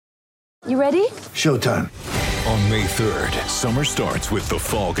You ready? Showtime. On May 3rd, summer starts with The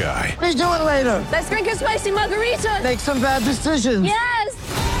Fall Guy. Let's do it later. Let's drink a spicy margarita. Make some bad decisions.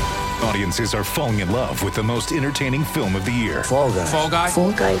 Yes! Audiences are falling in love with the most entertaining film of the year. Fall Guy. Fall Guy?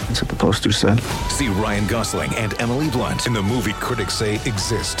 Fall guy. That's what the poster said. See Ryan Gosling and Emily Blunt in the movie critics say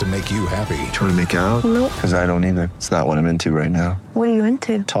exists to make you happy. Trying to make it out? Nope. Because I don't either. It's not what I'm into right now. What are you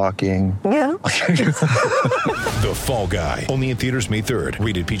into? Talking. Yeah. The Fall Guy. Only in theaters May 3rd.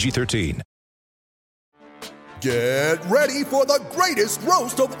 Rated PG-13. Get ready for the greatest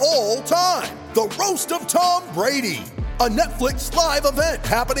roast of all time. The Roast of Tom Brady. A Netflix live event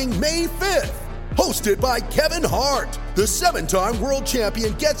happening May 5th. Hosted by Kevin Hart. The 7-time world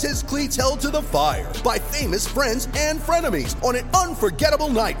champion gets his cleats held to the fire by famous friends and frenemies on an unforgettable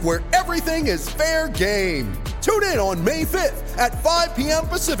night where everything is fair game. Tune in on May 5th at 5 p.m.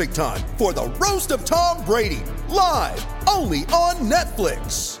 Pacific time for the Roast of Tom Brady. Live only on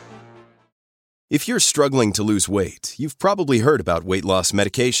Netflix. If you're struggling to lose weight, you've probably heard about weight loss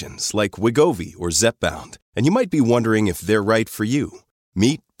medications like Wegovy or Zepbound, and you might be wondering if they're right for you.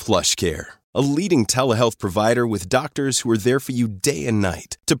 Meet PlushCare, a leading telehealth provider with doctors who are there for you day and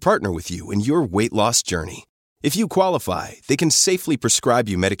night to partner with you in your weight loss journey. If you qualify, they can safely prescribe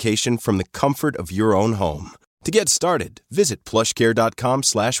you medication from the comfort of your own home. To get started, visit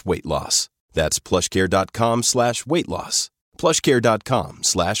plushcare.com/weightloss. That's plushcare.com/weightloss.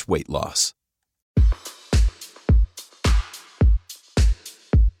 plushcare.com/weightloss.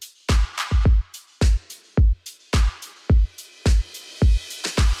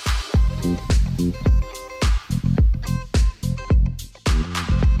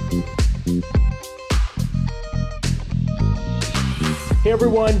 Hey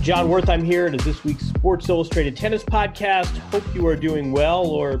everyone, John Wertheim here. It is this week's Sports Illustrated Tennis Podcast. Hope you are doing well,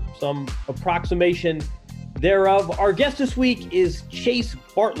 or some approximation thereof. Our guest this week is Chase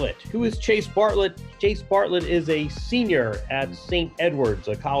Bartlett. Who is Chase Bartlett? Chase Bartlett is a senior at St. Edward's,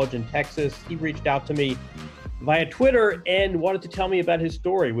 a college in Texas. He reached out to me via Twitter and wanted to tell me about his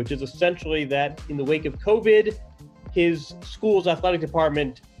story, which is essentially that in the wake of COVID, his school's athletic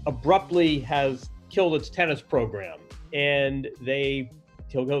department abruptly has killed its tennis program. And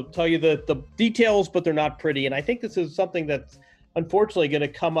he'll tell you the details, but they're not pretty. And I think this is something that's unfortunately going to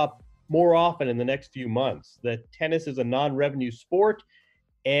come up more often in the next few months, that tennis is a non-revenue sport.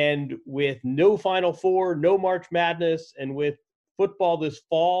 And with no Final Four, no March Madness, and with football this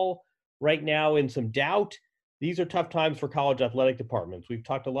fall right now in some doubt, these are tough times for college athletic departments. We've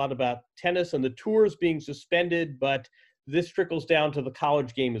talked a lot about tennis and the tours being suspended, but this trickles down to the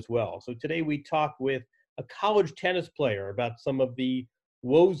college game as well. So today we talk with a college tennis player about some of the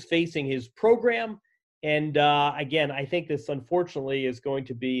woes facing his program. And again, I think this unfortunately is going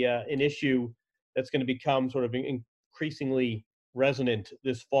to be an issue that's going to become sort of increasingly resonant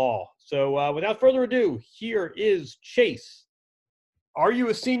this fall. So without further ado, here is Chase. Are you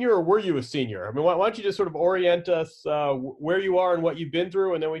a senior or were you a senior? I mean, why don't you just sort of orient us where you are and what you've been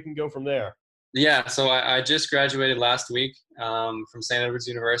through, and then we can go from there. Yeah, so I just graduated last week from St. Edward's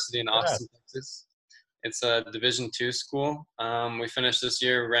University in Austin, Texas. It's a Division II school. We finished this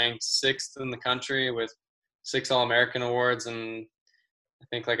year ranked 6th in the country with 6 All-American awards and I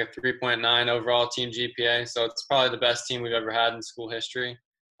think like a 3.9 overall team GPA. So it's probably the best team we've ever had in school history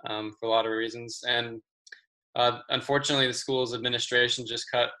for a lot of reasons. And unfortunately, the school's administration just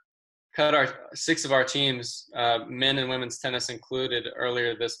cut our 6 of our teams, men and women's tennis included,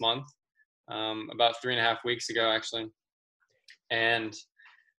 earlier this month, about 3.5 weeks ago, actually. And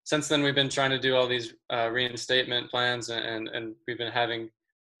since then, we've been trying to do all these reinstatement plans, and we've been having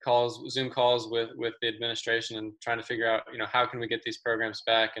Zoom calls with the administration and trying to figure out, how can we get these programs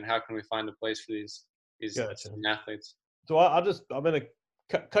back and how can we find a place for these athletes. So I'm going to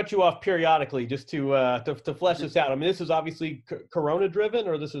cut you off periodically just to flesh this out. I mean, this is obviously Corona driven,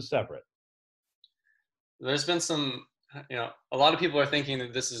 or this is separate? There's been some, a lot of people are thinking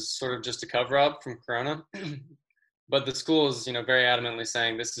that this is sort of just a cover up from Corona. But the school is, very adamantly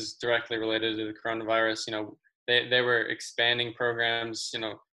saying this is directly related to the coronavirus. They were expanding programs.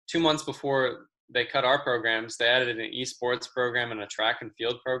 2 months before they cut our programs, they added an esports program and a track and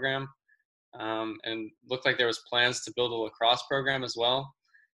field program, and looked like there was plans to build a lacrosse program as well.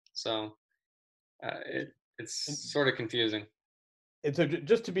 So it's sort of confusing. And so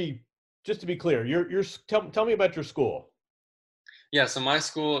just to be clear, tell me about your school. Yeah, so my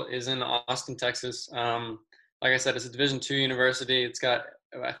school is in Austin, Texas. Like I said, it's a Division II university. It's got,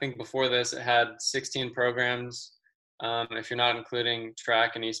 I think before this, it had 16 programs, if you're not including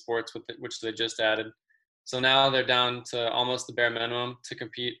track and esports, which they just added. So now they're down to almost the bare minimum to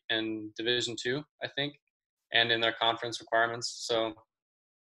compete in Division II, I think, and in their conference requirements. So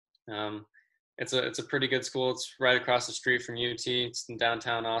It's a pretty good school. It's right across the street from UT. It's in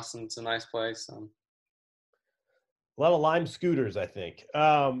downtown Austin. It's a nice place. A lot of Lime scooters, I think.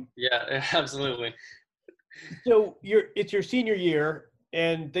 Yeah, absolutely. So it's your senior year,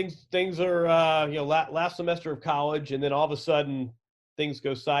 and things are last semester of college, and then all of a sudden things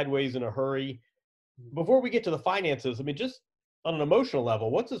go sideways in a hurry. Before we get to the finances, I mean, just on an emotional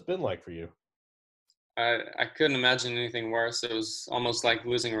level, what's this been like for you? I couldn't imagine anything worse. It was almost like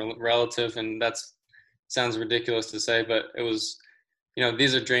losing a relative, and sounds ridiculous to say, but it was,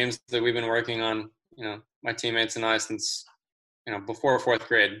 these are dreams that we've been working on, my teammates and I since, before fourth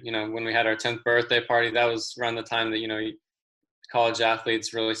grade. When we had our 10th birthday party, that was around the time that, college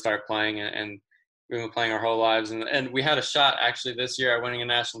athletes really start playing, and we've been playing our whole lives. And we had a shot actually this year at winning a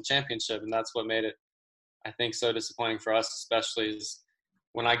national championship, and that's what made it, I think, so disappointing for us, especially is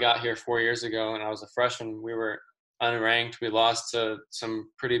when I got here 4 years ago and I was a freshman, we were unranked. We lost to some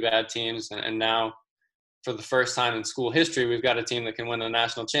pretty bad teams. And now, for the first time in school history, we've got a team that can win a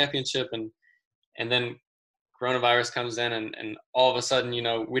national championship. And then coronavirus comes in, and all of a sudden,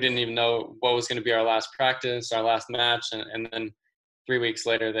 we didn't even know what was going to be our last practice, our last match. And then 3 weeks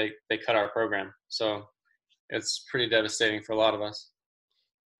later, they cut our program. So it's pretty devastating for a lot of us.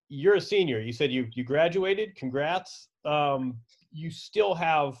 You're a senior. You said you graduated. Congrats. You still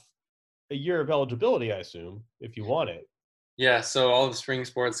have a year of eligibility, I assume, if you want it. Yeah, so all the spring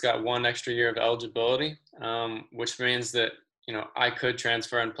sports got 1 extra year of eligibility, which means that, I could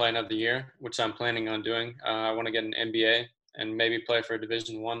transfer and play another year, which I'm planning on doing. I want to get an MBA and maybe play for a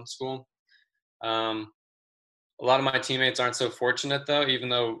Division I school. A lot of my teammates aren't so fortunate, though, even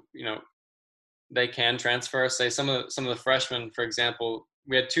though, they can transfer. Say some of the freshmen, for example,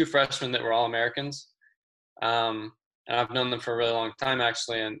 we had 2 freshmen that were All-Americans. And I've known them for a really long time,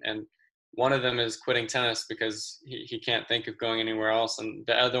 actually. And one of them is quitting tennis because he can't think of going anywhere else. And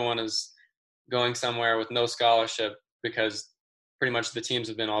the other one is going somewhere with no scholarship because pretty much the teams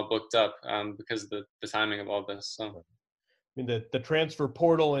have been all booked up because of the timing of all this. So, I mean, the transfer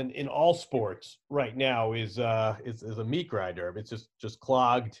portal in all sports right now is a meat grinder. It's just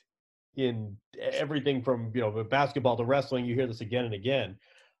clogged in everything from, basketball to wrestling. You hear this again and again.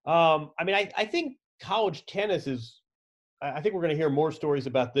 I think college tennis I think we're going to hear more stories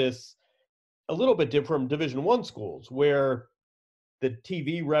about this a little bit different from Division I schools, where the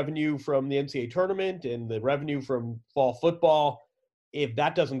TV revenue from the NCAA tournament and the revenue from fall football, if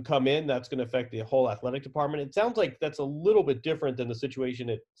that doesn't come in, that's going to affect the whole athletic department. It sounds like that's a little bit different than the situation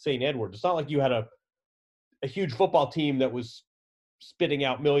at St. Edward. It's not like you had a huge football team that was spitting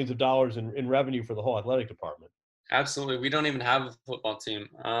out millions of dollars in revenue for the whole athletic department. Absolutely. We don't even have a football team.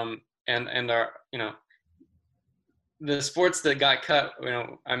 And our, the sports that got cut,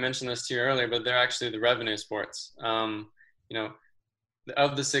 I mentioned this to you earlier, but they're actually the revenue sports.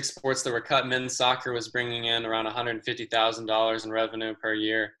 Of the 6 sports that were cut, men's soccer was bringing in around $150,000 in revenue per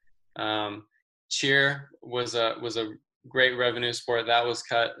year. Cheer was a great revenue sport that was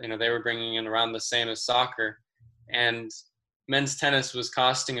cut. They were bringing in around the same as soccer, and men's tennis was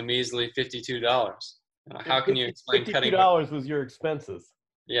costing a measly $52. How can you explain cutting? $52 was your expenses.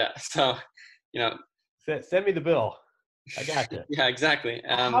 Yeah, so send me the bill. I got you. Yeah, exactly.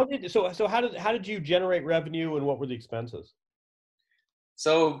 How did you generate revenue, and what were the expenses?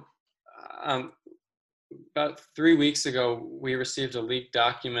 So about 3 weeks ago, we received a leaked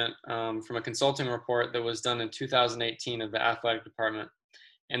document from a consulting report that was done in 2018 of the athletic department.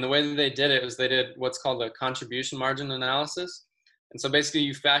 And the way that they did it was they did what's called a contribution margin analysis. And so basically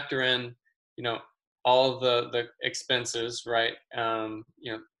you factor in, all of the expenses, right?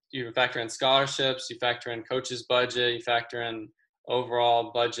 You factor in scholarships, you factor in coach's budget, you factor in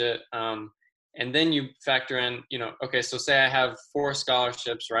overall budget. And then you factor in, okay, so say I have 4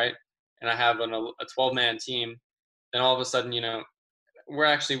 scholarships, right? And I have a 12-man team, then all of a sudden, we're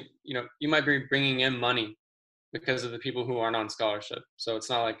actually, you might be bringing in money because of the people who aren't on scholarship. So it's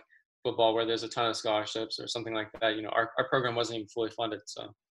not like football where there's a ton of scholarships or something like that. Our program wasn't even fully funded.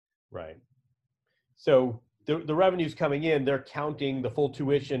 So. Right. So the revenues coming in, they're counting the full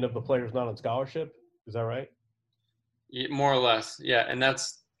tuition of the players not on scholarship. Is that right? Yeah, more or less. Yeah. And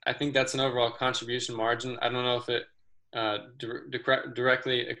I think that's an overall contribution margin. I don't know if it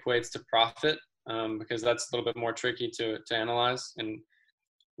directly equates to profit because that's a little bit more tricky to analyze. And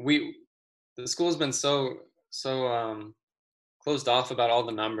the school's been so closed off about all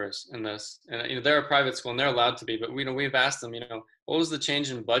the numbers in this. And they're a private school and they're allowed to be, but we've asked them, what was the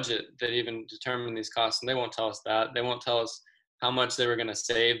change in budget that even determined these costs? And they won't tell us that. They won't tell us how much they were going to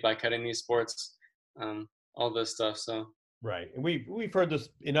save by cutting these sports, all this stuff. So Right. And we've heard this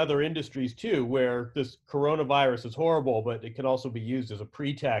in other industries too, where this coronavirus is horrible, but it can also be used as a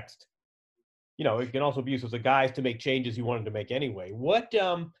pretext. It can also be used as a guise to make changes you wanted to make anyway.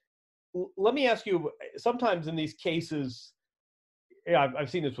 Let me ask you, sometimes in these cases, I've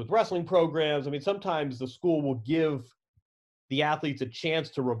seen this with wrestling programs. I mean, sometimes the school will give the athletes a chance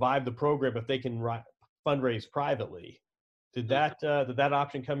to revive the program if they can fundraise privately. Did that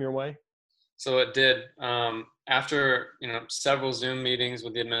option come your way? So it did. After several Zoom meetings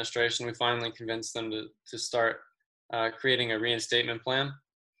with the administration, we finally convinced them to start creating a reinstatement plan.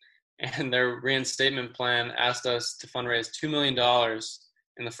 And their reinstatement plan asked us to fundraise $2 million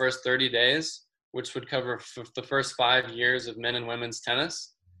in the first 30 days, which would cover the first 5 years of men and women's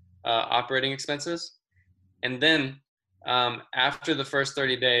tennis operating expenses. And then after the first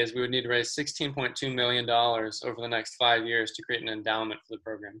 30 days, we would need to raise $16.2 million over the next 5 years to create an endowment for the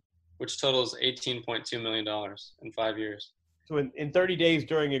program, which totals $18.2 million in 5 years. So in 30 days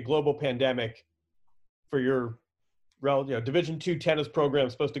during a global pandemic, for your Division II tennis program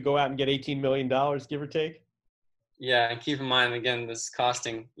is supposed to go out and get $18 million, give or take? Yeah, and keep in mind, again, this is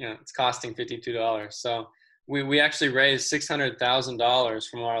costing, it's costing $52. So we actually raised $600,000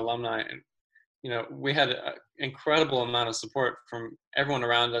 from our alumni. And, we had an incredible amount of support from everyone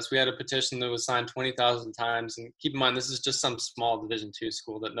around us. We had a petition that was signed 20,000 times. And keep in mind, this is just some small Division II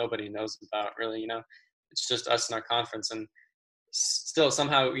school that nobody knows about, really. It's just us in our conference. And still,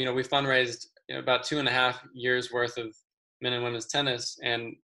 somehow, we fundraised about 2.5 years worth of men and women's tennis,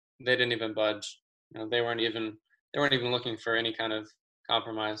 and they didn't even budge. They weren't even looking for any kind of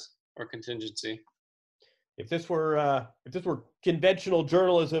compromise or contingency. If this were conventional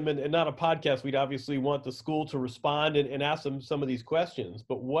journalism and not a podcast, we'd obviously want the school to respond and ask them some of these questions.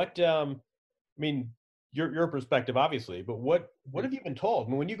 But what, your perspective, obviously, but what have you been told? I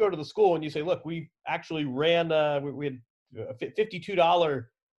mean, when you go to the school and you say, look, we actually ran, we had a $52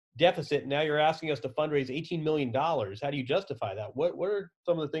 deficit, and now you're asking us to fundraise $18 million. How do you justify that? What are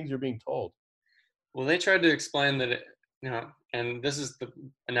some of the things you're being told? Well, they tried to explain that, and this is the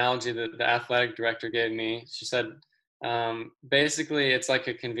analogy that the athletic director gave me. She said, basically, it's like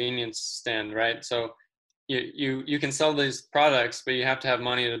a convenience stand, right? So you can sell these products, but you have to have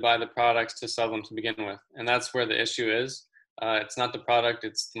money to buy the products to sell them to begin with. And that's where the issue is. It's not the product,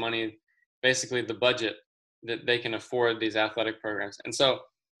 it's the money, basically the budget that they can afford these athletic programs. And so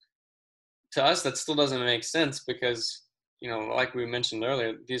to us, that still doesn't make sense because, like we mentioned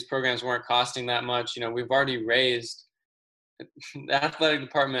earlier, these programs weren't costing that much. We've already raised, the athletic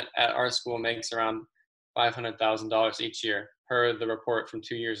department at our school makes around $500,000 each year per the report from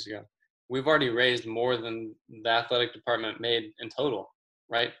 2 years ago. We've already raised more than the athletic department made in total,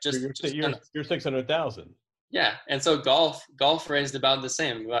 right? You're 600,000. Yeah, and so golf raised about the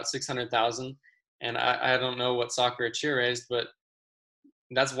same, about 600,000, and I don't know what soccer or cheer raised, but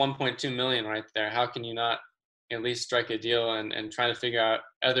that's 1.2 million right there. How can you not at least strike a deal and try to figure out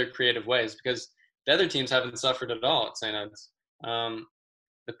other creative ways? Because the other teams haven't suffered at all at St. Ed's.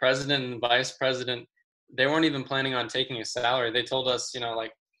 The president and the vice president, they weren't even planning on taking a salary. They told us,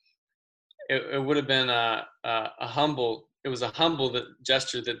 it would have been a humble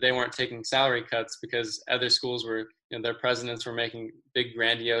gesture that they weren't taking salary cuts because other schools were, their presidents were making big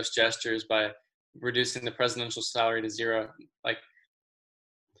grandiose gestures by reducing the presidential salary to zero.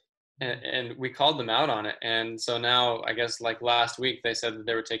 And we called them out on it. And so now, I guess last week, they said that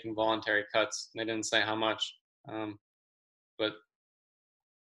they were taking voluntary cuts. They didn't say how much. But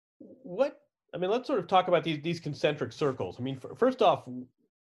let's sort of talk about these concentric circles. First off,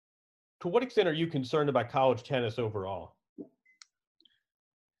 to what extent are you concerned about college tennis overall?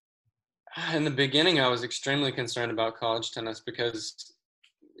 In the beginning, I was extremely concerned about college tennis because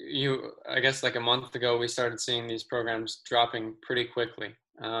I guess a month ago, we started seeing these programs dropping pretty quickly.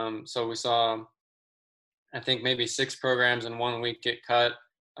 So we saw, I think maybe 6 programs in 1 week get cut,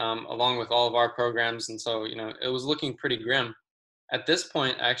 along with all of our programs. And so, it was looking pretty grim. At this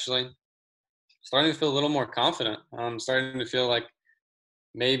point, actually, starting to feel a little more confident. Starting to feel like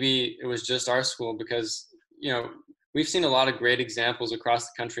maybe it was just our school because, we've seen a lot of great examples across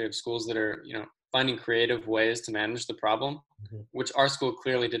the country of schools that are, finding creative ways to manage the problem, which our school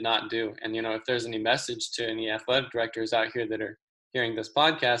clearly did not do. And, if there's any message to any athletic directors out here that are hearing this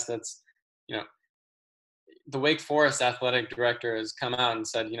podcast, that's, the Wake Forest athletic director has come out and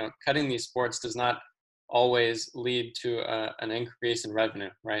said, cutting these sports does not always lead to an increase in revenue,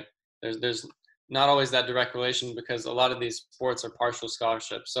 right? There's not always that direct relation because a lot of these sports are partial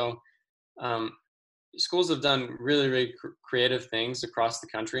scholarships. So schools have done really, really creative things across the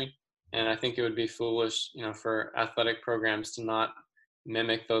country. And I think it would be foolish, for athletic programs to not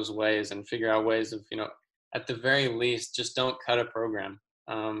mimic those ways and figure out ways of, at the very least, just don't cut a program.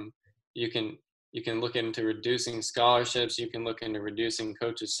 You can look into reducing scholarships. You can look into reducing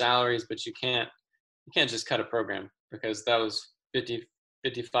coaches' salaries, but you can't just cut a program, because that was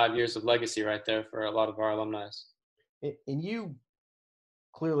 55 years of legacy right there for a lot of our alumni. And you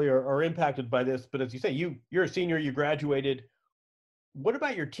clearly are impacted by this, but as you say, you're a senior, you graduated. What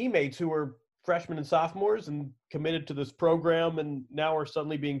about your teammates who are freshmen and sophomores and committed to this program and now are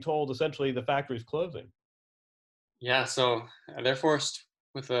suddenly being told essentially the factory's closing? Yeah, so they're forced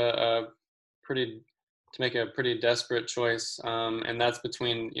with to make a pretty desperate choice, and that's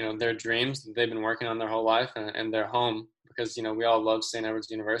between their dreams that they've been working on their whole life and their home, because we all love St. Edward's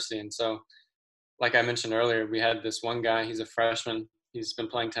University. And so, like I mentioned earlier, we had this one guy. He's a freshman. He's been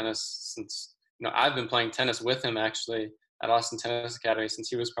playing tennis since I've been playing tennis with him actually at Austin Tennis Academy since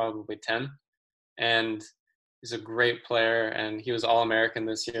he was probably 10, and he's a great player, and he was All-American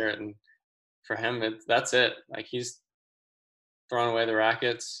this year. And for him, that's it. Like, he's throwing away the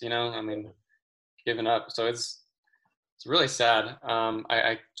rackets, giving up. So it's really sad.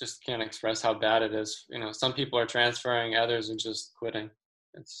 I just can't express how bad it is. Some people are transferring, others are just quitting.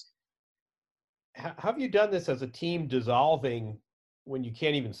 How have you done this as a team dissolving when you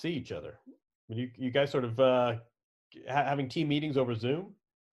can't even see each other? When you guys sort of having team meetings over Zoom?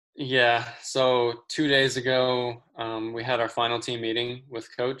 Yeah. So 2 days ago, we had our final team meeting with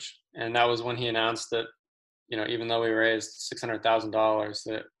Coach, and that was when he announced that, even though we raised $600,000,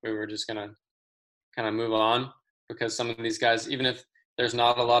 that we were just going to kind of move on, because some of these guys, even if there's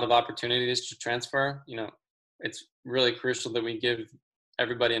not a lot of opportunities to transfer, it's really crucial that we give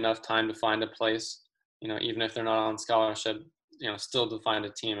everybody enough time to find a place, even if they're not on scholarship, still to find a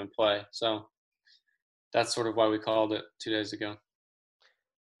team and play. So that's sort of why we called it 2 days ago.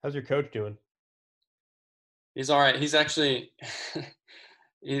 How's your coach doing? He's all right. He's actually,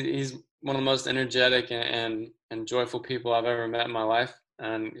 he's one of the most energetic and joyful people I've ever met in my life.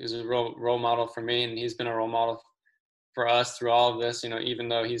 And he's a role model for me. And he's been a role model for us through all of this, even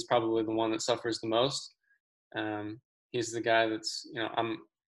though he's probably the one that suffers the most. He's the guy that's,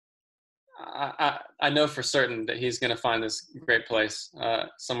 I know for certain that he's going to find this great place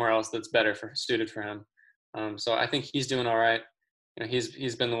somewhere else that's better suited for him. So I think he's doing all right.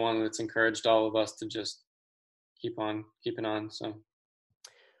 He's been the one that's encouraged all of us to just keep on keeping on. So,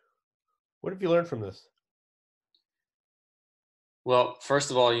 what have you learned from this? Well,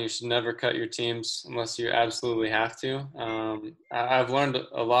 first of all, you should never cut your teams unless you absolutely have to. I've learned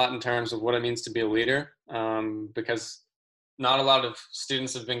a lot in terms of what it means to be a leader, because not a lot of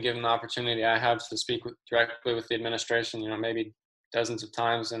students have been given the opportunity I have to speak directly with the administration, maybe dozens of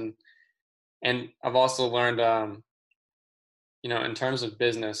times. And I've also learned, in terms of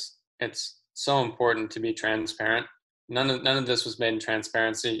business, it's so important to be transparent. None of this was made in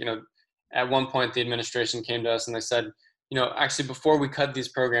transparency. At one point, the administration came to us and they said, actually, before we cut these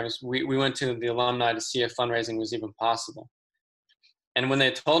programs, we went to the alumni to see if fundraising was even possible. And when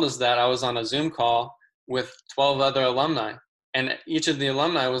they told us that, I was on a Zoom call with 12 other alumni. And each of the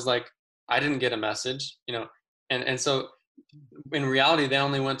alumni was like, I didn't get a message, And so in reality, they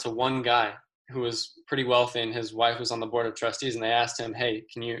only went to one guy who was pretty wealthy, and his wife was on the board of trustees. And they asked him, hey,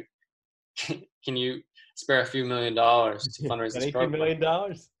 can you spare a few $1 million to fundraise this program? $18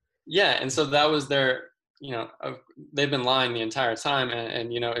 million? Yeah. And so that was their, they've been lying the entire time.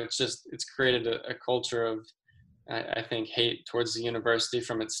 And it's created a culture of, I think, hate towards the university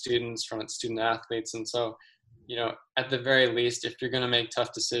from its students, from its student athletes. And so, at the very least, if you're going to make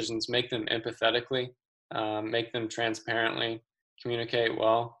tough decisions, make them empathetically, make them transparently, communicate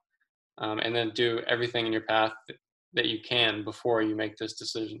well, and then do everything in your path that you can before you make this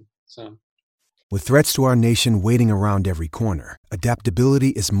decision. So, with threats to our nation waiting around every corner, adaptability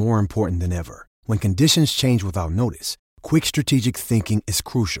is more important than ever. When conditions change without notice, quick strategic thinking is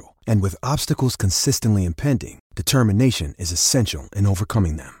crucial. And with obstacles consistently impending, determination is essential in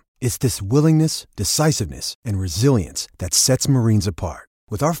overcoming them. It's this willingness, decisiveness, and resilience that sets Marines apart.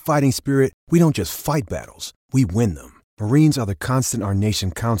 With our fighting spirit, we don't just fight battles, we win them. Marines are the constant our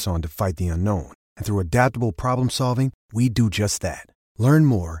nation counts on to fight the unknown. And through adaptable problem solving, we do just that. Learn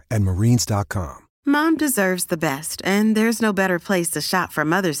more at Marines.com. Mom deserves the best, and there's no better place to shop for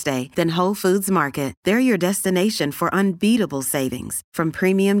Mother's Day than Whole Foods Market. They're your destination for unbeatable savings, from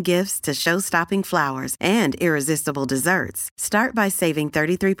premium gifts to show-stopping flowers and irresistible desserts. Start by saving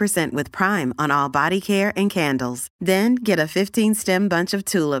 33% with Prime on all body care and candles. Then get a 15-stem bunch of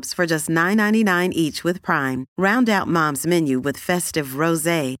tulips for just $9.99 each with Prime. Round out Mom's menu with festive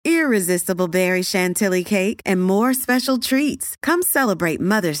rosé, irresistible berry chantilly cake, and more special treats. Come celebrate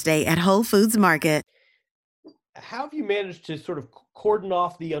Mother's Day at Whole Foods Market. How have you managed to sort of cordon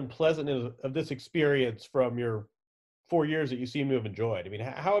off the unpleasantness of this experience from your 4 years that you seem to have enjoyed? I mean,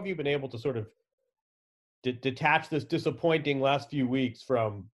 how have you been able to sort of detach this disappointing last few weeks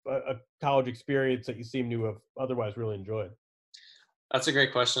from a college experience that you seem to have otherwise really enjoyed? That's a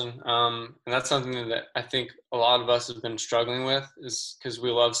great question. And that's something that I think a lot of us have been struggling with, is because we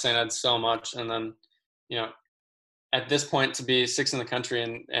love St. Ed's so much. And then, at this point, to be sixth in the country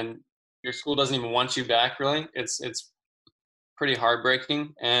and your school doesn't even want you back, really, it's pretty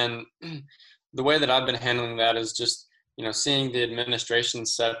heartbreaking. And the way that I've been handling that is just, seeing the administration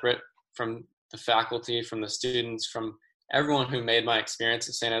separate from the faculty, from the students, from everyone who made my experience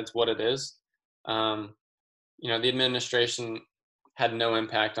at St. Ed's what it is. The administration had no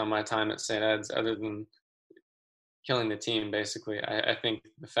impact on my time at St. Ed's other than killing the team, basically. I think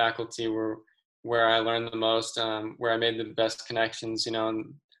the faculty were where I learned the most, where I made the best connections, and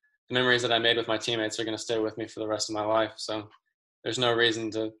the memories that I made with my teammates are going to stay with me for the rest of my life. So there's no reason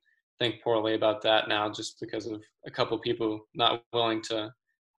to think poorly about that now just because of a couple people not willing to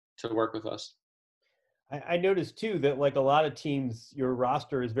work with us. I noticed too that, like a lot of teams, your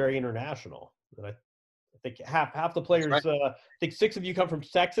roster is very international. And I think half the players, right. I think 6 of you come from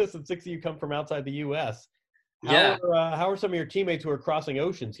Texas and 6 of you come from outside the U.S. How are some of your teammates who are crossing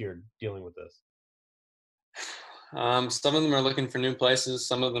oceans here dealing with this? Some of them are looking for new places.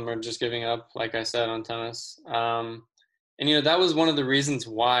 Some of them are just giving up, like I said, on tennis. And, that was one of the reasons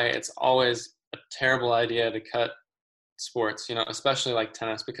why it's always a terrible idea to cut sports, especially like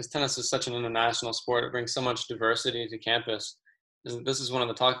tennis, because tennis is such an international sport. It brings so much diversity to campus. This is one of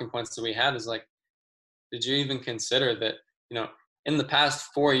the talking points that we had, is like, did you even consider that, in the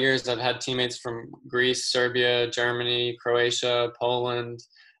past 4 years, I've had teammates from Greece, Serbia, Germany, Croatia, Poland,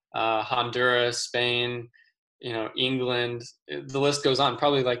 Honduras, Spain, England. The list goes on,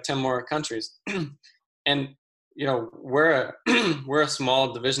 probably like 10 more countries. And, we're a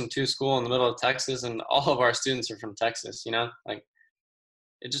small Division II school in the middle of Texas, and all of our students are from Texas, like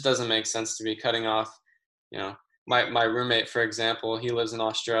it just doesn't make sense to be cutting off, my roommate, for example, he lives in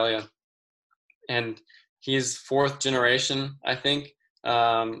Australia, and he's 4th generation, I think,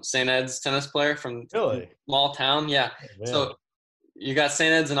 St. Ed's tennis player from really? Small town. Yeah. Oh, so you got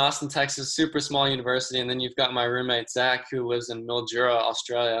St. Ed's in Austin, Texas, super small university. And then you've got my roommate, Zach, who lives in Mildura,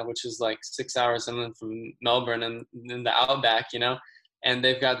 Australia, which is like 6 hours inland from Melbourne and in the outback, and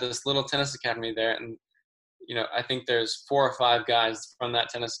they've got this little tennis academy there. And, I think there's 4 or 5 guys from that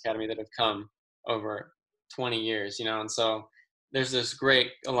tennis academy that have come over 20 years, and so there's this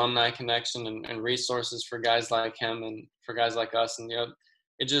great alumni connection and resources for guys like him and for guys like us. And,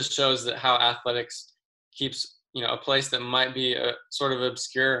 it just shows that how athletics keeps, a place that might be sort of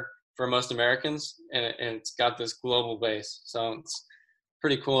obscure for most Americans, and it's got this global base. So it's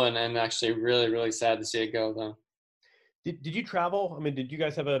pretty cool and actually really, really sad to see it go, though. Did you travel? I mean, did you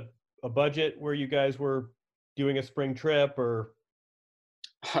guys have a budget where you guys were doing a spring trip, or?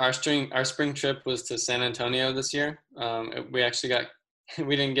 Our spring trip was to San Antonio this year. We actually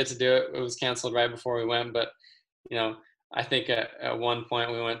we didn't get to do it. It was canceled right before we went. But, I think at one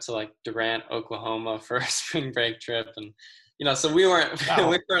point we went to like Durant, Oklahoma for a spring break trip. And, so we weren't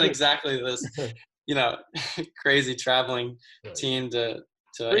exactly this, crazy traveling team to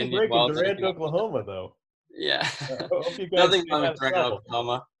Spring break in Durant, Oklahoma, though. Yeah. Nothing wrong with Durant,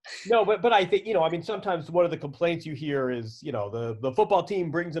 Oklahoma. No, but I think, sometimes one of the complaints you hear is, the football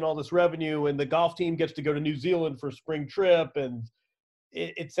team brings in all this revenue and the golf team gets to go to New Zealand for a spring trip. And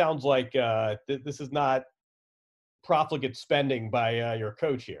it sounds like this is not profligate spending by your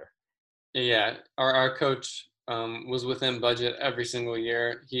coach here. Yeah, our coach was within budget every single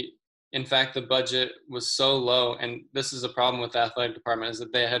year. In fact, the budget was so low, and this is a problem with the athletic department, is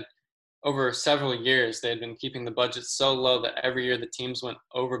that they had, over several years, they had been keeping the budget so low that every year the teams went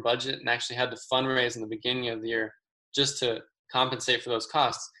over budget and actually had to fundraise in the beginning of the year just to compensate for those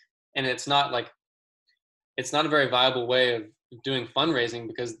costs. And it's not a very viable way of doing fundraising,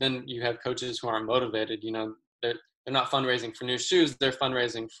 because then you have coaches who aren't motivated. They're not fundraising for new shoes. They're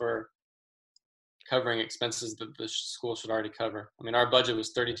fundraising for covering expenses that the school should already cover. I mean, our budget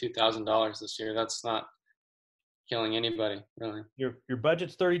was $32,000 this year. That's not killing anybody, really. Your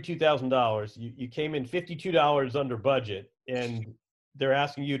budget's $32,000. You came in $52 under budget, and they're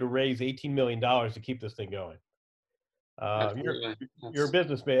asking you to raise $18 million to keep this thing going. You're a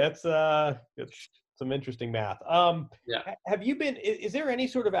businessman. That's some interesting math. Yeah. Have you been? Is there any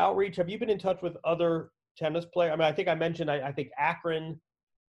sort of outreach? Have you been in touch with other tennis players? I mean, I think I mentioned I think Akron,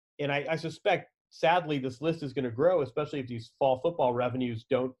 and I suspect sadly this list is going to grow, especially if these fall football revenues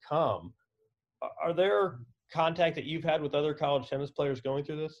don't come. Are there contact that you've had with other college tennis players going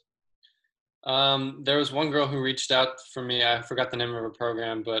through this? There was one girl who reached out for me. I forgot the name of her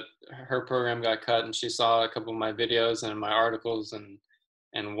program, but her program got cut, and she saw a couple of my videos and my articles and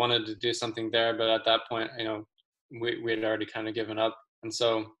wanted to do something there. But at that point, we had already kind of given up. And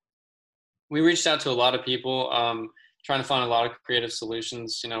so we reached out to a lot of people, trying to find a lot of creative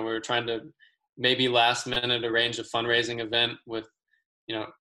solutions. We were trying to maybe last minute arrange a fundraising event with,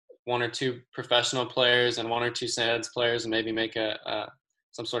 one or two professional players and one or two St. Ed's players, and maybe make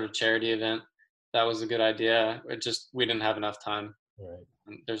some sort of charity event. That was a good idea. We didn't have enough time.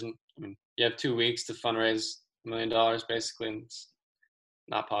 Right. You have 2 weeks to fundraise $1 million basically, and it's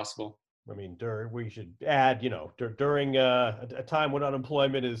not possible. We should add, during a time when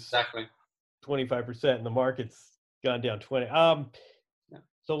unemployment is exactly 25% and the market's gone down 20.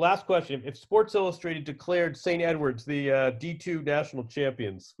 So last question: if Sports Illustrated declared St. Edward's the D2 national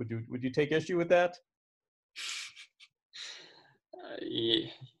champions, would you take issue with that?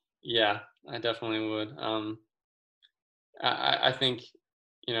 Yeah, I definitely would. I think,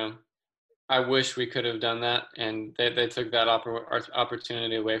 I wish we could have done that, and they took that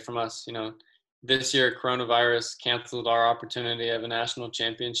opportunity away from us. This year coronavirus canceled our opportunity of a national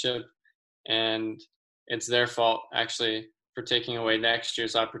championship, and it's their fault actually for taking away next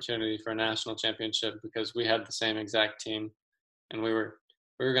year's opportunity for a national championship, because we had the same exact team, and we were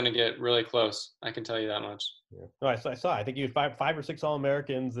going to get really close. I can tell you that much. Yeah. No, I saw. I think you had five or six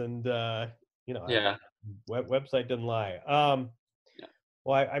All-Americans, and yeah, website didn't lie. Well,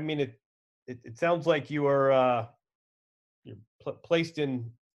 it sounds like you are you're placed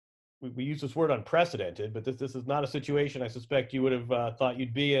in. We use this word unprecedented, but this is not a situation I suspect you would have thought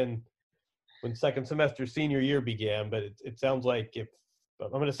you'd be in when second semester senior year began. But it sounds like I'm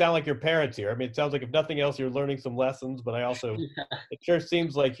going to sound like your parents here. It sounds like if nothing else, you're learning some lessons. But I also, it sure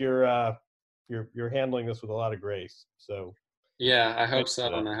seems like you're handling this with a lot of grace. So yeah, I hope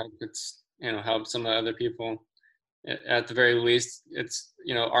so, and I hope it's help some of the other people. At the very least, it's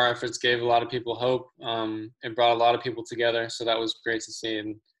our efforts gave a lot of people hope. It brought a lot of people together, so that was great to see,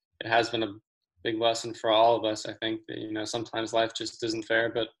 and it has been a big lesson for all of us. I think that sometimes life just isn't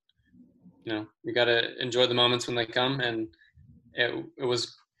fair, but we got to enjoy the moments when they come, and it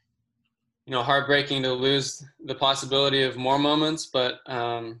was heartbreaking to lose the possibility of more moments, but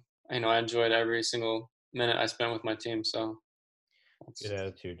I enjoyed every single minute I spent with my team. So good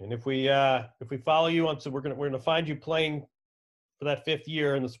attitude. And if we follow you on, so we're gonna find you playing for that 5th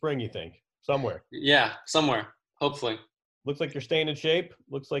year in the spring. You think somewhere? Yeah, somewhere. Hopefully. Looks like you're staying in shape.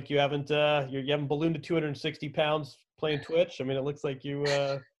 Looks like you haven't ballooned to 260 pounds playing Twitch. It looks like you're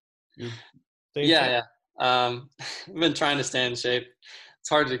staying. Yeah. I've been trying to stay in shape. It's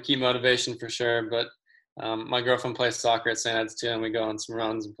hard to keep motivation for sure, but my girlfriend plays soccer at St. Ed's too, and we go on some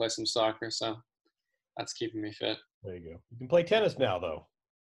runs and play some soccer, so that's keeping me fit. There you go. You can play tennis now, though.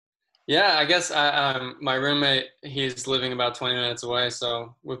 Yeah, I guess my roommate, he's living about 20 minutes away,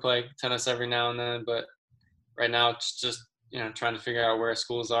 so we play tennis every now and then, but right now it's just trying to figure out where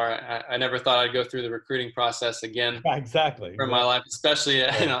schools are. I never thought I'd go through the recruiting process again. Yeah, exactly. For my life, especially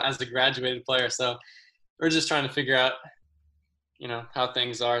as a graduated player. So we're just trying to figure out how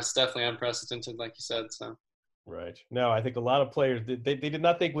things are. It's definitely unprecedented, like you said. So right. No, I think a lot of players they did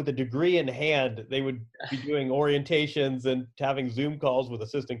not think with a degree in hand they would be doing orientations and having Zoom calls with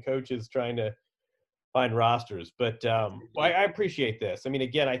assistant coaches trying to find rosters. But I appreciate this.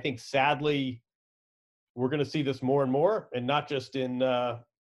 Again, I think sadly we're going to see this more and more, and not just in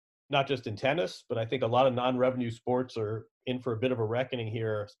tennis, but I think a lot of non-revenue sports are in for a bit of a reckoning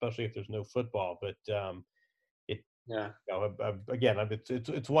here, especially if there's no football. But again,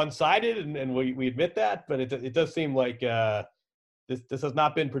 it's one-sided, and we admit that, but it does seem like this has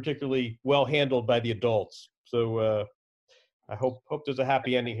not been particularly well handled by the adults. So I hope there's a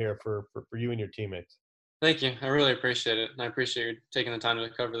happy ending here for you and your teammates. Thank you. I really appreciate it, and I appreciate you taking the time to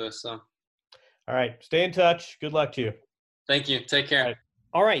cover this. So. All right. Stay in touch. Good luck to you. Thank you. Take care.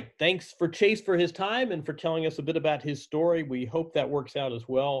 All right. Thanks for Chase for his time and for telling us a bit about his story. We hope that works out as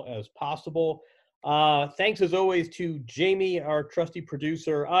well as possible. Thanks as always to Jamie, our trusty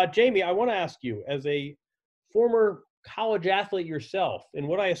producer. Jamie, I want to ask you, as a former college athlete yourself, in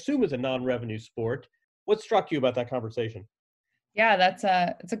what I assume is a non-revenue sport, what struck you about that conversation? Yeah, that's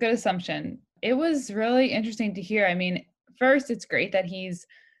a good assumption. It was really interesting to hear. First, it's great that he's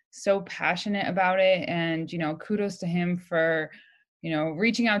so passionate about it, and kudos to him for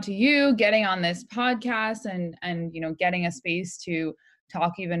reaching out to you, getting on this podcast, and getting a space to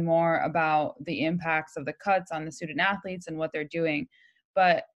talk even more about the impacts of the cuts on the student athletes and what they're doing.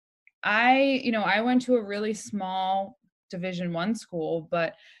 But I went to a really small Division I school,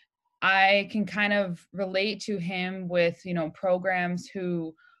 but I can kind of relate to him with programs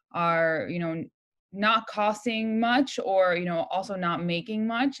who are, not costing much or, also not making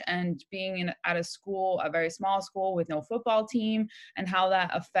much, and being at a school, a very small school with no football team, and how that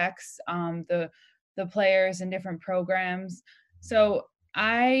affects the players in different programs. So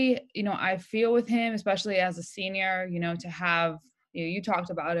I feel with him, especially as a senior, to have, you talked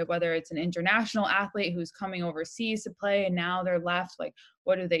about it, whether it's an international athlete who's coming overseas to play and now they're left, like,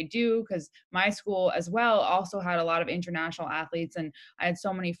 what do they do? Because my school as well also had a lot of international athletes, and I had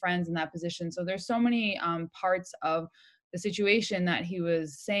so many friends in that position. So there's so many parts of the situation that he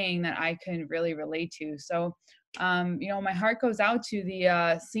was saying that I can really relate to. So, my heart goes out to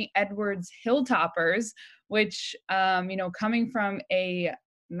the St. Edward's Hilltoppers, which, coming from a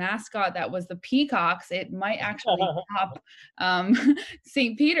mascot that was the Peacocks, it might actually top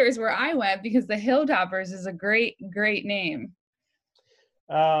St. Peter's where I went, because the Hilltoppers is a great name.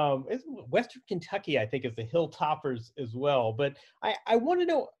 It's Western Kentucky, I think, is the Hilltoppers as well. But I want to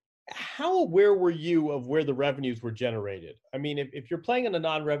know, how aware were you of where the revenues were generated? I mean, if you're playing in a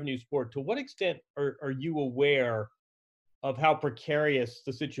non-revenue sport, to what extent are you aware of how precarious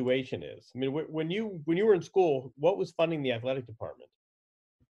the situation is? I mean, when you were in school, what was funding the athletic department?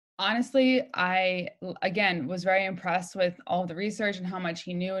 Honestly, I, again, was very impressed with all the research and how much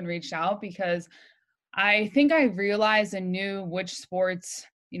he knew and reached out, because I think I realized and knew which sports,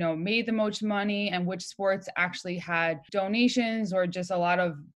 made the most money and which sports actually had donations or just a lot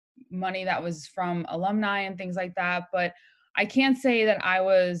of money that was from alumni and things like that. But I can't say that I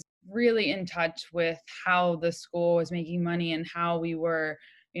was really in touch with how the school was making money and how we were,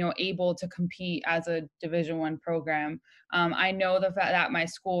 able to compete as a Division I program. I know the fact that my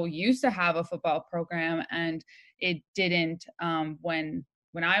school used to have a football program and it didn't when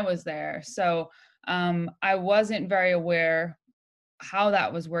I was there. So I wasn't very aware how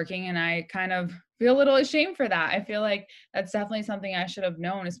that was working, and I kind of feel a little ashamed for that. I feel like that's definitely something I should have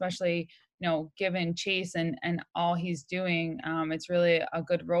known, especially, given Chase and all he's doing. It's really a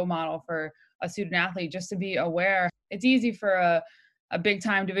good role model for a student athlete, just to be aware. It's easy for a big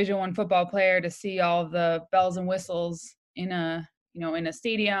time Division I football player to see all the bells and whistles in a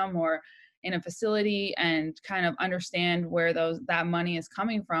stadium or in a facility and kind of understand where that money is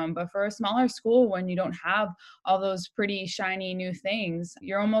coming from. But for a smaller school, when you don't have all those pretty shiny new things,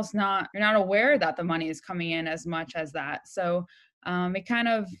 you're not aware that the money is coming in as much as that. So it kind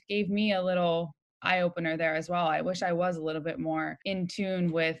of gave me a little eye opener there as well. I wish I was a little bit more in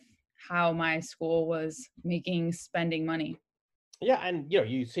tune with how my school was spending money. Yeah, and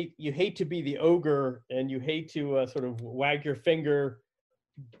you hate to be the ogre and you hate to sort of wag your finger,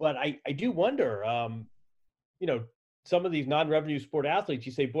 but I do wonder, some of these non-revenue sport athletes,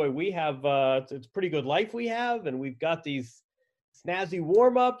 you say, boy, we have it's a pretty good life we have, and we've got these snazzy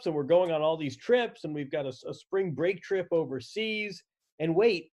warm-ups, and we're going on all these trips, and we've got a spring break trip overseas, and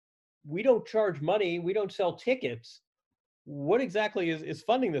wait, we don't charge money, we don't sell tickets. What exactly is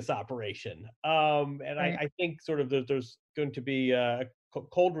funding this operation? And right. I think sort of there's going to be a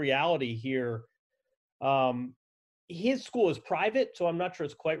cold reality here. His school is private, so I'm not sure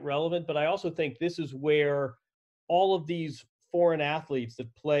it's quite relevant, but I also think this is where all of these foreign athletes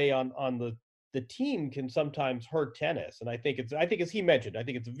that play on the team can sometimes hurt tennis. And I think as he mentioned, I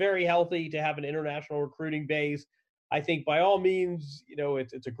think it's very healthy to have an international recruiting base. I think by all means,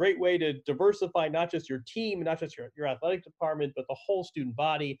 it's a great way to diversify not just your team, not just your athletic department, but the whole student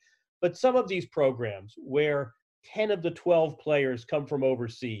body. But some of these programs where 10 of the 12 players come from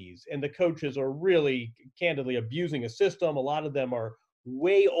overseas and the coaches are really candidly abusing a system. A lot of them are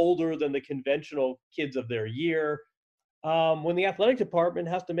way older than the conventional kids of their year. When the athletic department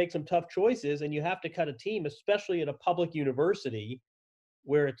has to make some tough choices and you have to cut a team, especially at a public university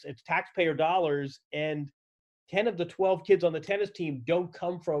where it's taxpayer dollars, and 10 of the 12 kids on the tennis team don't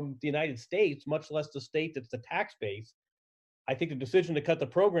come from the United States, much less the state that's the tax base, I think the decision to cut the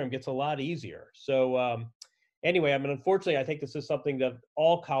program gets a lot easier. So anyway, unfortunately, I think this is something that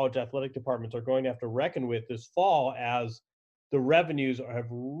all college athletic departments are going to have to reckon with this fall, as the revenues have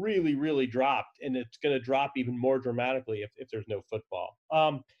really, really dropped, and it's going to drop even more dramatically if there's no football.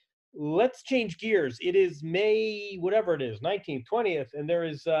 Let's change gears. It is May, whatever it is, 19th, 20th, and there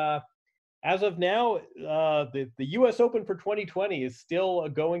is as of now, the U.S. Open for 2020 is still a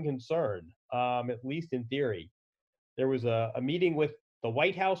going concern, at least in theory. There was a meeting with the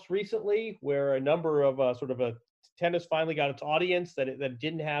White House recently where a number of tennis finally got its audience that it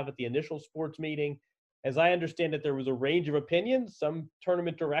didn't have at the initial sports meeting. As I understand it, there was a range of opinions. Some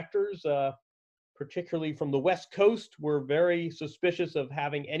tournament directors, particularly from the West Coast, were very suspicious of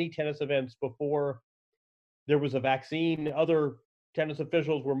having any tennis events before there was a vaccine. Other tennis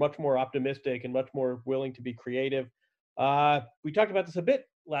officials were much more optimistic and much more willing to be creative. We talked about this a bit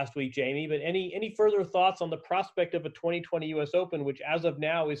last week, Jamie, but any further thoughts on the prospect of a 2020 U.S. Open, which as of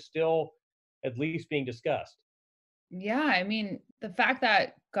now is still at least being discussed? Yeah, I mean, the fact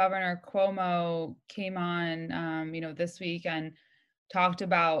that Governor Cuomo came on, this week and talked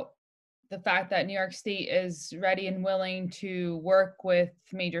about the fact that New York State is ready and willing to work with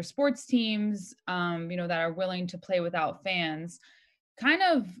major sports teams, that are willing to play without fans, kind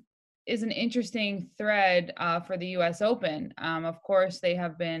of is an interesting thread for the U.S. Open. Of course, they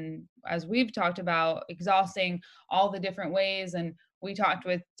have been, as we've talked about, exhausting all the different ways. And we talked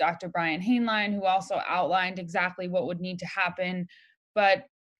with Dr. Brian Hainline, who also outlined exactly what would need to happen. But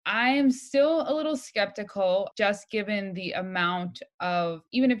I am still a little skeptical, just given the amount of,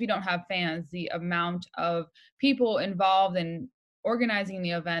 even if you don't have fans, the amount of people involved in organizing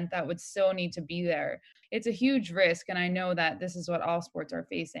the event that would still need to be there. It's a huge risk, and I know that this is what all sports are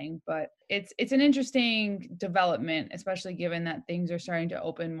facing, but it's an interesting development, especially given that things are starting to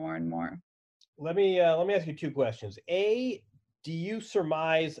open more and more. Let me ask you two questions. A, do you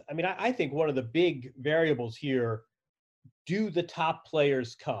surmise, I think one of the big variables here, do the top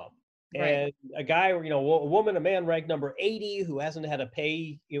players come? Right. And a guy, a woman, a man ranked number 80 who hasn't had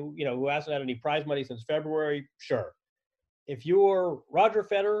who hasn't had any prize money since February, sure. If you're Roger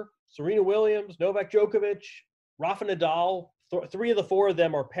Federer, Serena Williams, Novak Djokovic, Rafa Nadal, three of the four of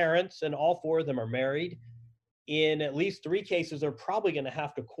them are parents and all four of them are married. In at least three cases, they're probably going to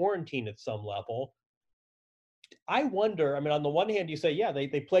have to quarantine at some level. I wonder, on the one hand, you say, yeah, they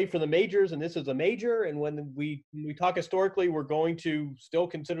play for the majors and this is a major. And when we talk historically, we're going to still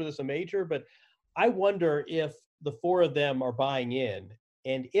consider this a major. But I wonder if the four of them are buying in.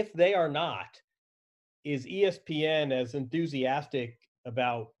 And if they are not, is ESPN as enthusiastic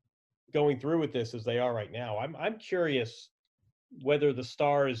about going through with this as they are right now? I'm curious whether the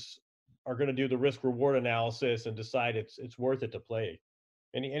stars are going to do the risk reward analysis and decide it's worth it to play.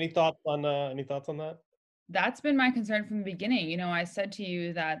 Any thoughts on that? That's been my concern from the beginning. I said to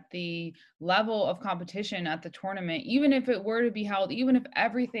you that the level of competition at the tournament, even if it were to be held, even if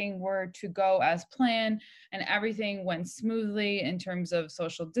everything were to go as planned and everything went smoothly in terms of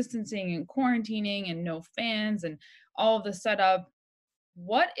social distancing and quarantining and no fans and all of the setup,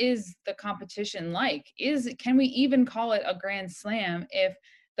 what is the competition like? Can we even call it a Grand Slam if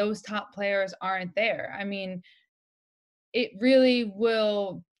those top players aren't there? It really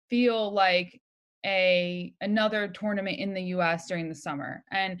will feel like another tournament in the US during the summer.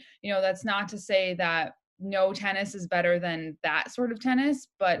 And, that's not to say that no tennis is better than that sort of tennis,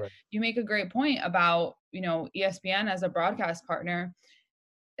 but right. You make a great point about, ESPN as a broadcast partner.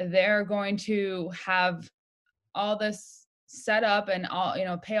 They're going to have all this set up and all,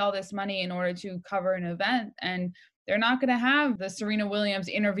 pay all this money in order to cover an event. And they're not going to have the Serena Williams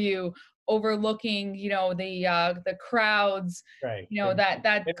interview overlooking, the crowds, right.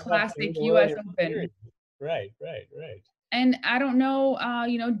 That classic U.S. Open. Right. And I don't know,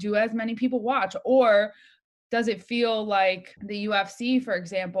 do as many people watch, or does it feel like the UFC, for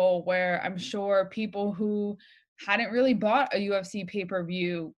example, where I'm sure people who hadn't really bought a UFC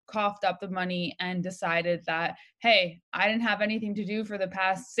pay-per-view coughed up the money and decided that, hey, I didn't have anything to do for the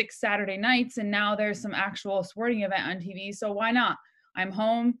past 6 Saturday nights, and now there's some actual sporting event on TV, so why not? I'm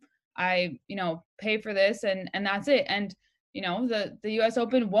home. I, pay for this and that's it. And, the US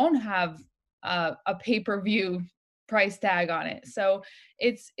Open won't have a pay-per-view price tag on it. So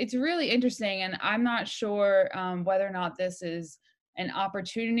it's really interesting. And I'm not sure whether or not this is an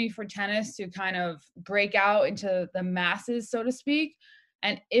opportunity for tennis to kind of break out into the masses, so to speak.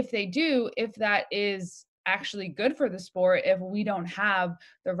 And if they do, if that is actually good for the sport, if we don't have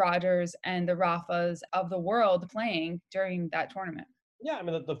the Rogers and the Rafas of the world playing during that tournament. Yeah,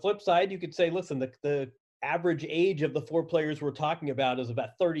 the flip side, you could say, listen, the average age of the four players we're talking about is about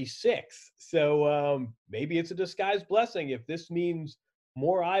 36. So maybe it's a disguised blessing if this means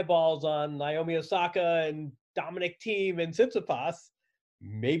more eyeballs on Naomi Osaka and Dominic Thiem and Tsitsipas.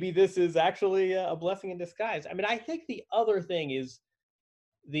 Maybe this is actually a blessing in disguise. I think the other thing is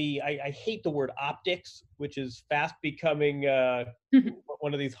I hate the word optics, which is fast becoming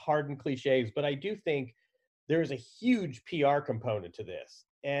one of these hardened cliches, but I do think there's a huge PR component to this.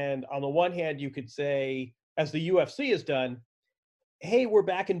 And on the one hand, you could say, as the UFC has done, hey, we're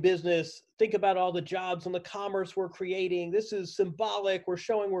back in business. Think about all the jobs and the commerce we're creating. This is symbolic. We're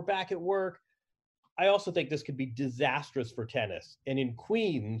showing we're back at work. I also think this could be disastrous for tennis. And in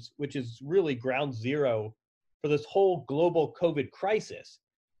Queens, which is really ground zero for this whole global COVID crisis,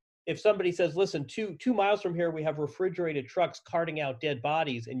 if somebody says, listen, 2 miles from here, we have refrigerated trucks carting out dead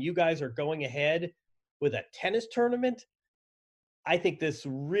bodies, and you guys are going ahead with a tennis tournament, I think this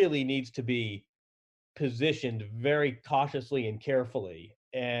really needs to be positioned very cautiously and carefully.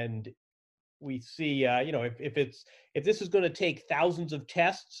 And we see, if this is going to take thousands of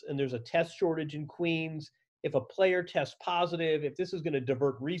tests and there's a test shortage in Queens, if a player tests positive, if this is going to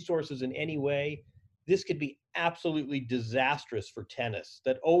divert resources in any way, this could be absolutely disastrous for tennis.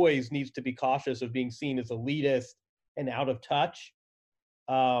 That always needs to be cautious of being seen as elitist and out of touch.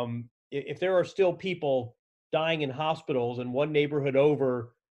 If there are still people dying in hospitals and one neighborhood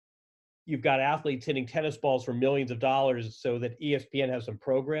over, you've got athletes hitting tennis balls for millions of dollars so that ESPN has some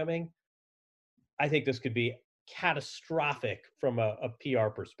programming, I think this could be catastrophic from a PR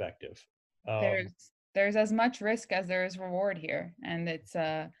perspective. There's as much risk as there is reward here, and it's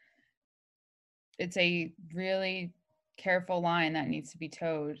a really careful line that needs to be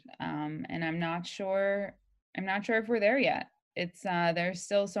towed. And I'm not sure if we're there yet. It's there's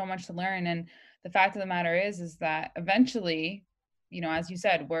still so much to learn, and the fact of the matter is that eventually, as you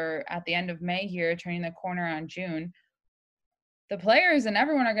said, we're at the end of May here, turning the corner on June. The players and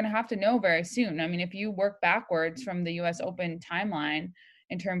everyone are going to have to know very soon. I mean, if you work backwards from the US Open timeline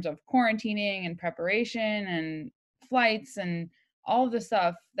in terms of quarantining and preparation and flights and all of the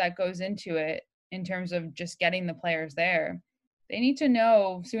stuff that goes into it in terms of just getting the players there, they need to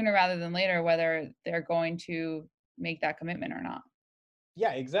know sooner rather than later whether they're going to make that commitment or not.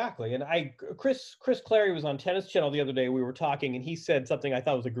 Yeah, exactly. And Chris Clary was on Tennis Channel the other day. We were talking, and he said something I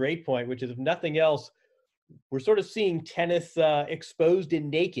thought was a great point, which is, if nothing else, we're sort of seeing tennis exposed and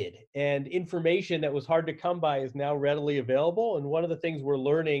naked, and information that was hard to come by is now readily available. And one of the things we're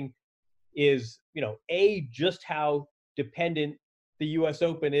learning is, just how dependent the US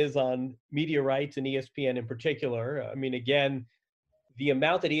Open is on media rights and ESPN in particular. I mean, again, the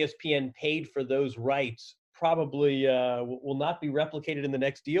amount that ESPN paid for those rights probably will not be replicated in the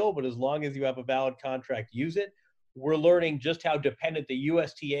next deal, but as long as you have a valid contract, use it. We're learning just how dependent the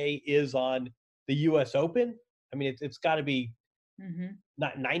USTA is on the US Open. I mean, it's got to be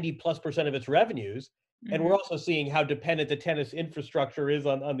not 90+% of its revenues. And we're also seeing how dependent the tennis infrastructure is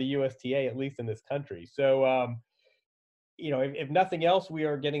on the USTA, at least in this country. So, if nothing else, we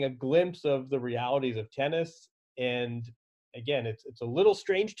are getting a glimpse of the realities of tennis. And again, it's a little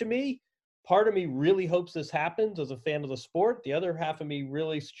strange to me. Part of me really hopes this happens as a fan of the sport. The other half of me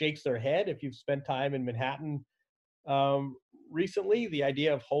really shakes their head. If you've spent time in Manhattan recently, the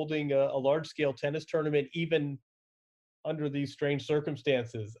idea of holding a large-scale tennis tournament, even under these strange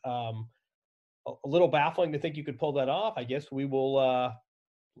circumstances, a little baffling to think you could pull that off. I guess we will,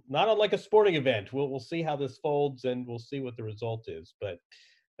 not unlike a sporting event, we'll see how this folds, and we'll see what the result is. But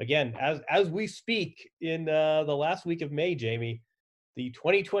again, as we speak in the last week of May, Jamie, the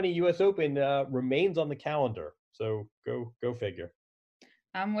 2020 US Open remains on the calendar. So go figure.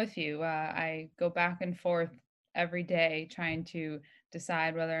 I'm with you. I go back and forth every day trying to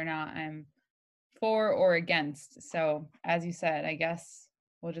decide whether or not I'm for or against. So as you said, I guess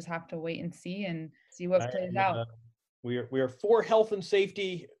we'll just have to wait and see what plays out. We are for health and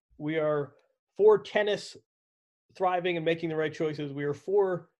safety. We are for tennis thriving and making the right choices. We are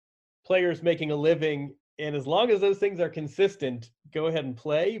for players making a living. And as long as those things are consistent, go ahead and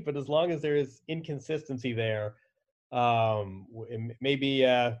play. But as long as there is inconsistency there, maybe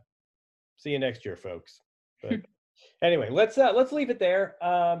see you next year, folks. But anyway, let's leave it there.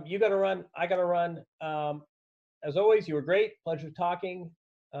 You got to run. I got to run. As always, you were great. Pleasure talking.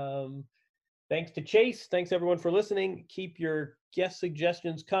 Thanks to Chase. Thanks everyone for listening. Keep your guest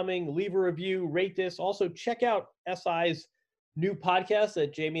suggestions coming. Leave a review. Rate this. Also, check out SI's new podcast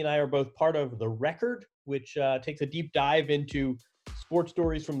that Jamie and I are both part of, The Record, which takes a deep dive into sports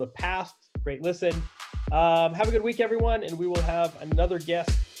stories from the past. Great listen. Have a good week, everyone, and we will have another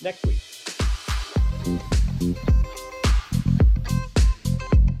guest next week.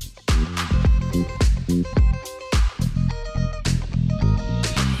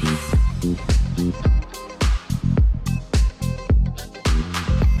 Thank you.